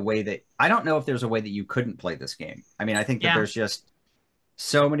see a way that I don't know if there's a way that you couldn't play this game. I mean, I think that there's just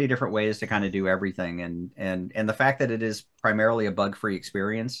so many different ways to kind of do everything, and the fact that it is primarily a bug-free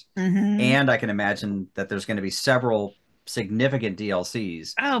experience, and I can imagine that there's going to be several significant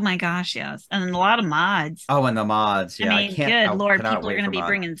DLCs. Oh my gosh, yes, and a lot of mods. Oh, and the mods, yeah. I mean, good Lord, people are going to be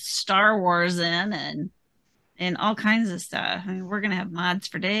bringing Star Wars in and all kinds of stuff. I mean, we're going to have mods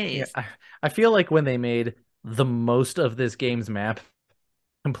for days. Yeah, I feel like when they made the most of this game's map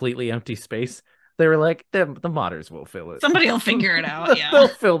completely empty space, they were like, the modders will fill it. Somebody will figure it out. Yeah, they'll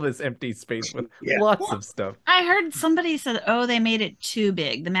fill this empty space with lots of stuff. I heard somebody said, "Oh, they made it too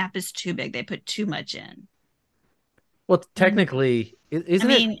big. The map is too big. They put too much in." Well, technically,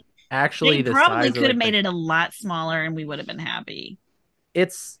 isn't it actually the probably size could have made it a lot smaller, and we would have been happy.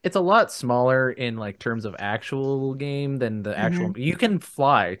 It's a lot smaller in like terms of actual game than the actual. You can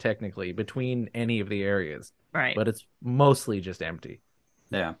fly technically between any of the areas, right? But it's mostly just empty.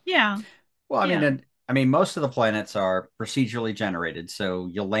 Yeah. Yeah. Well, I mean, most of the planets are procedurally generated, so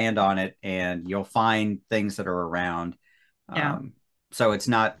you'll land on it and you'll find things that are around. Yeah. So it's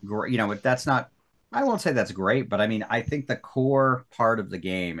not, that's not. I won't say that's great, but I mean, I think the core part of the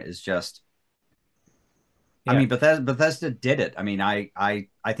game is just. Yeah. I mean, Bethesda did it. I mean, I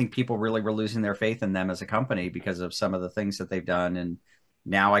think people really were losing their faith in them as a company because of some of the things that they've done, and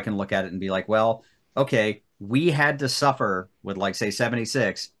now I can look at it and be like, well, okay, we had to suffer with, like, say,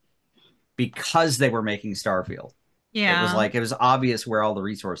 76. Because they were making Starfield. Yeah. It was obvious where all the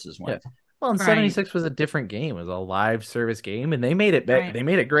resources went. Yeah. Well, and 76 was a different game. It was a live service game, and they made it they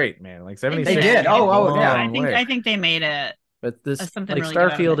made it great, man. Like 76. They did. Oh, yeah. I think they made it. But this like really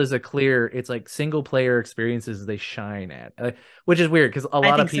Starfield is it's like single player experiences they shine at. Which is weird because a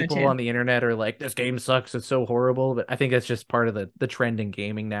lot of people on the internet are like, this game sucks, it's so horrible. But I think that's just part of the trend in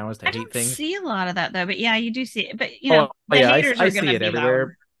gaming now is to hate things. I see a lot of that though, but yeah, you do see it. But haters I see it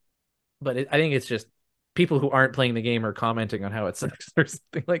everywhere. But I think it's just people who aren't playing the game are commenting on how it sucks or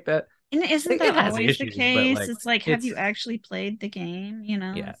something like that. And isn't that always the case? It's like, have you actually played the game?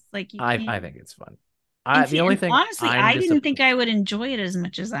 Yeah. It's like I think it's fun. The only thing, honestly, I didn't think I would enjoy it as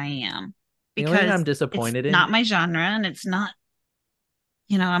much as I am because I'm disappointed it's not my genre, and it's not.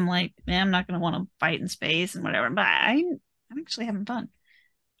 I'm like, I'm not going to want to fight in space and whatever. But I'm actually having fun.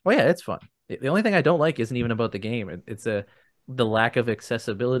 Oh yeah, it's fun. The only thing I don't like isn't even about the game. It's the lack of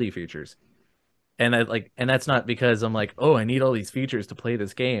accessibility features. And that's not because I'm like, oh, I need all these features to play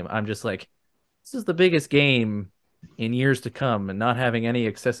this game. I'm just like, this is the biggest game in years to come, and not having any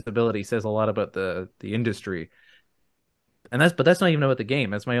accessibility says a lot about the industry. But that's not even about the game.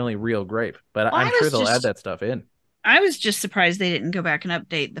 That's my only real gripe. But I'm sure they'll add that stuff in. I was just surprised they didn't go back and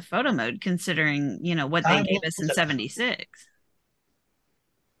update the photo mode, considering what they gave us in 76.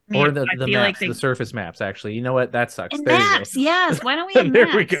 Or the maps, the surface maps, actually. You know what? That sucks. And maps, yes. Why don't we have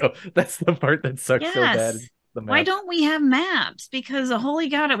maps? There we go. That's the part that sucks so bad. Why don't we have maps? Because, holy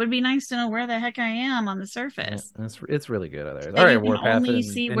God, it would be nice to know where the heck I am on the surface. Yeah, it's really good out there. All right, Warpath. Only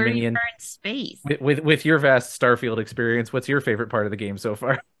see where you are in space. With your vast Starfield experience, what's your favorite part of the game so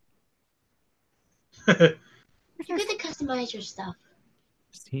far? You get to customize your stuff.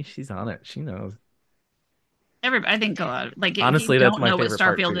 She's on it. She knows. I think a lot. Like, honestly, if you that's don't my know favorite what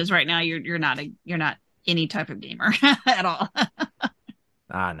Starfield is right now, you're not any type of gamer at all.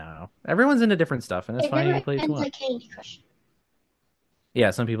 No. Everyone's into different stuff, and it's fine. You play like Candy Crush.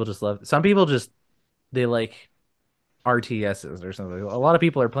 Yeah, some people just love. Some people they like RTSs or something. A lot of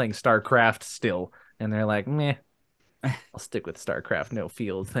people are playing StarCraft still, and they're like, meh. I'll stick with StarCraft. No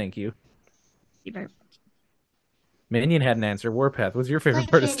field, thank you. Minion had an answer. Warpath, what's your favorite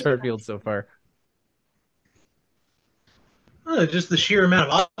part of Starfield so far? Just the sheer amount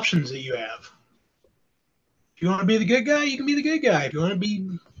of options that you have. If you want to be the good guy, you can be the good guy. If you want to be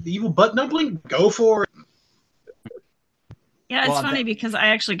the evil butt dumpling, go for it. Yeah, it's funny because I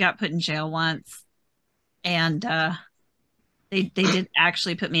actually got put in jail once, and they did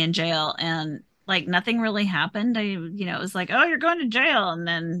actually put me in jail, and like nothing really happened. It was like, oh, you're going to jail, and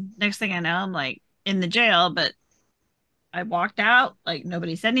then next thing I know, I'm like in the jail, but I walked out, like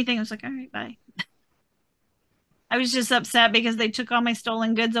nobody said anything. I was like, all right, bye. I was just upset because they took all my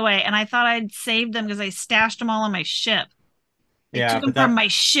stolen goods away, and I thought I'd saved them because I stashed them all on my ship. They took them from my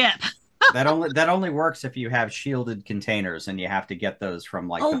ship. that only works if you have shielded containers, and you have to get those from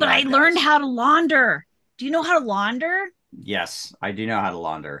like. Oh, but I learned how to launder. Do you know how to launder? Yes, I do know how to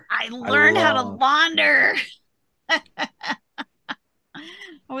launder. I learned how to launder. I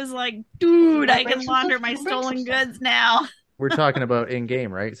was like, dude, I can launder my stolen goods now. We're talking about in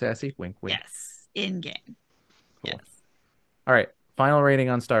game, right, Sassy? Wink, wink. Yes, in game. Cool. Yes. All right. Final rating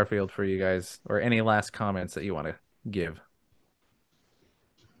on Starfield for you guys, or any last comments that you want to give?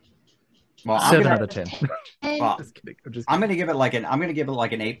 Well, 7 out of 10. Well, Just kidding. I'm just I'm kidding. gonna give it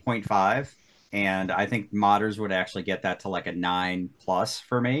like an 8.5, and I think modders would actually get that to like a 9+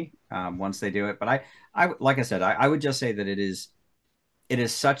 for me once they do it. But I like I said, I would just say that it is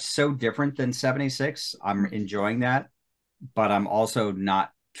so different than 76. I'm enjoying that, but I'm also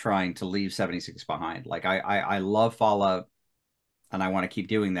not trying to leave 76 behind. Like I love Fallout, and I want to keep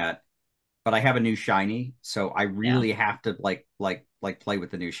doing that, but I have a new shiny, so I really have to like play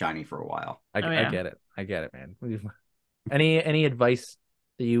with the new shiny for a while. I get it, man. Any advice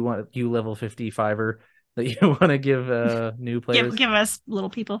that you want, you level 55er, that you want to give new players? Give us little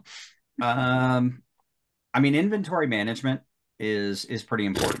people. I mean, inventory management is pretty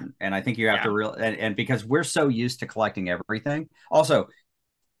important, and I think you have to and because we're so used to collecting everything. Also,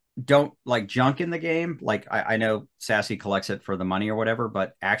 don't like junk in the game. Like I know Sassy collects it for the money or whatever,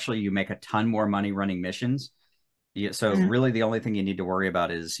 but actually you make a ton more money running missions. So really the only thing you need to worry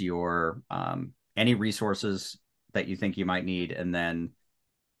about is your any resources that you think you might need, and then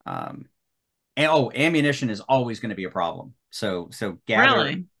ammunition is always going to be a problem. So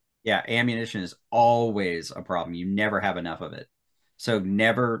gather ammunition is always a problem. You never have enough of it. So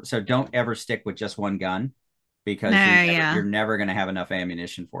don't ever stick with just one gun, because you're never going to have enough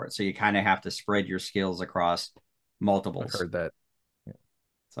ammunition for it. So you kind of have to spread your skills across multiples. I've heard that. Yeah.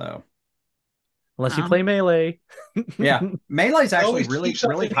 So unless you play melee. Melee is actually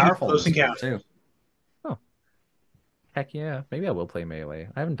really powerful too. Oh, heck yeah! Maybe I will play melee.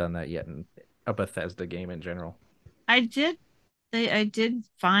 I haven't done that yet in a Bethesda game in general. I did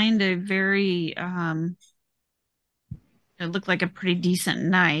find a very it looked like a pretty decent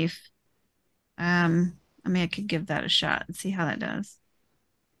knife. I mean, I could give that a shot and see how that does.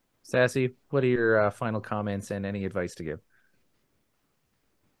 Sassy, what are your final comments and any advice to give?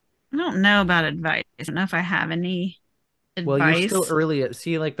 I don't know about advice. I don't know if I have any advice. Well, you're still early.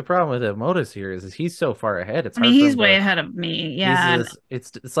 See, like the problem with Motus here is he's so far ahead. It's he's way ahead of me. Yeah,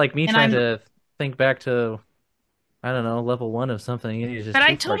 it's like me trying to think back to, I don't know, level 1 of something. But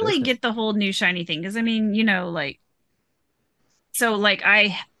I totally get the whole new shiny thing, because I mean,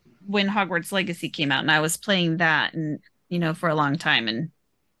 when Hogwarts Legacy came out, and I was playing that, and for a long time,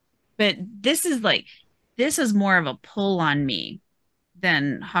 but this is more of a pull on me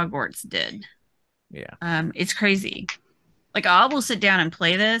than Hogwarts did. Yeah. It's crazy. Like, I will sit down and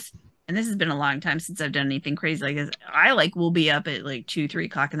play this, and this has been a long time since I've done anything crazy like this. I will be up at 2-3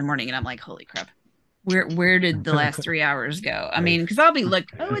 o'clock in the morning, and I'm like, holy crap, where did the last 3 hours go? I mean, because I'll be like,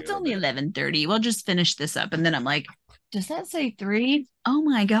 oh, it's only 11:30. We'll just finish this up, and then I'm like, does that say 3? Oh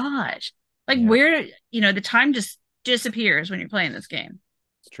my gosh! Where the time just disappears when you're playing this game.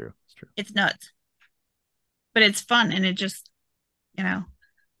 It's true. It's nuts, but it's fun, and it just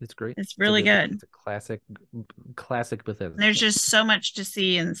it's great. It's really good. It's a classic Bethesda. There's just so much to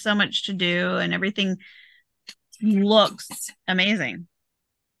see and so much to do, and everything looks amazing.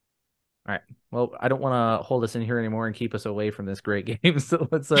 All right. Well, I don't want to hold us in here anymore and keep us away from this great game. So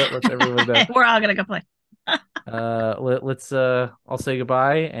let's everyone go. We're all gonna go play. I'll say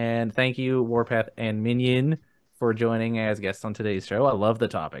goodbye, and thank you, Warpath and Minion, for joining as guests on today's show. I love the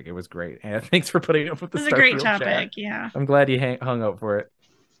topic. It was great. And thanks for putting up with the Starfield chat. It was a great topic. Yeah. I'm glad you hung up for it.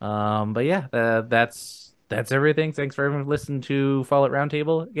 But yeah, that's everything. Thanks for everyone listening to Fallout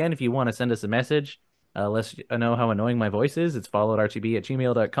Roundtable. Again, if you want to send us a message, let us know how annoying my voice is. It's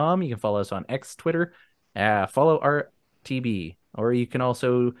falloutrtb@gmail.com. You can follow us on X, Twitter, followrtb. Or you can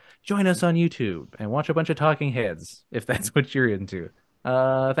also join us on YouTube and watch a bunch of talking heads, if that's what you're into.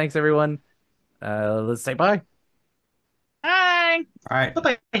 Thanks, everyone. Let's say bye. Bye. All right.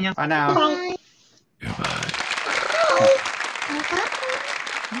 Bye-bye now. Bye now. Bye. Goodbye.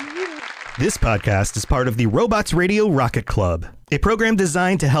 This podcast is part of the Robots Radio Rocket Club, a program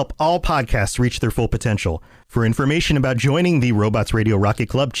designed to help all podcasts reach their full potential. For information about joining the Robots Radio Rocket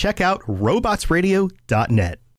Club, check out robotsradio.net.